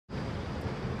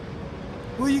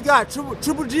Who you got?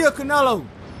 Triple G or Canelo?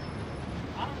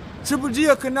 Triple G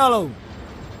or Canelo?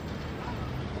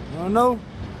 I don't know.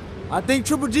 I think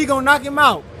Triple G gonna knock him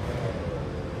out.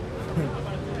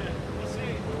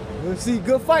 We'll see.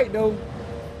 Good fight though.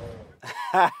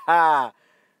 Gennady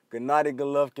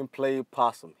Golovkin played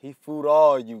possum. He fooled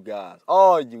all you guys.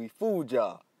 All you. He fooled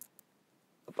y'all.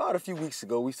 About a few weeks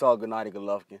ago, we saw Gennady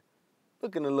Golovkin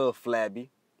looking a little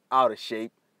flabby, out of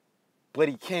shape, but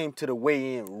he came to the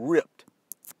weigh-in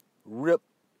ripped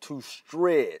to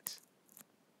shreds,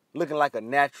 looking like a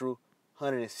natural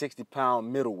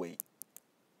 160-pound middleweight.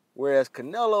 Whereas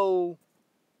Canelo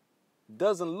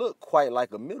doesn't look quite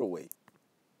like a middleweight.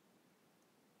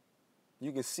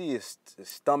 You can see his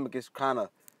stomach is kind of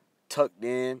tucked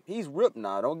in. He's ripped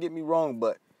now, don't get me wrong,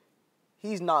 but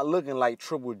he's not looking like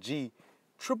Triple G.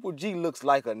 Triple G looks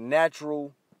like a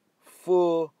natural,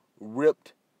 full,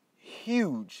 ripped,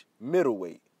 huge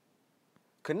middleweight.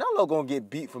 Canelo gonna get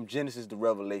beat from Genesis to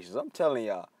Revelations. I'm telling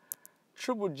y'all.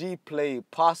 Triple G played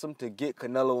possum to get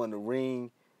Canelo in the ring.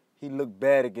 He looked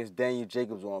bad against Daniel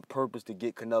Jacobs on purpose to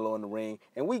get Canelo in the ring.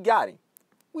 And we got him.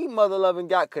 We mother-loving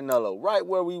got Canelo right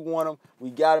where we want him. We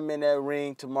got him in that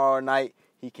ring tomorrow night.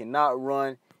 He cannot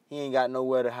run. He ain't got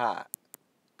nowhere to hide.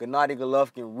 Gennady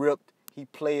Golovkin ripped. He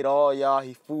played all y'all.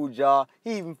 He fooled y'all.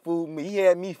 He even fooled me. He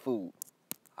had me fooled.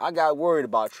 I got worried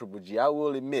about Triple G, I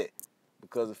will admit.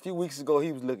 Because a few weeks ago,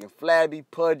 he was looking flabby,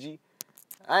 pudgy.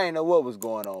 I ain't know what was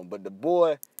going on. But the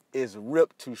boy is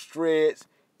ripped to shreds.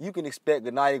 You can expect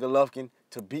Gennady Golovkin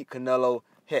to beat Canelo.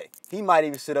 Heck, he might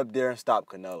even sit up there and stop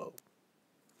Canelo.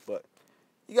 But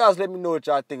you guys let me know what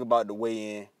y'all think about the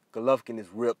weigh-in. Golovkin is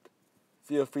ripped.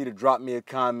 Feel free to drop me a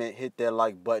comment, hit that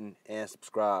like button, and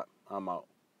subscribe. I'm out.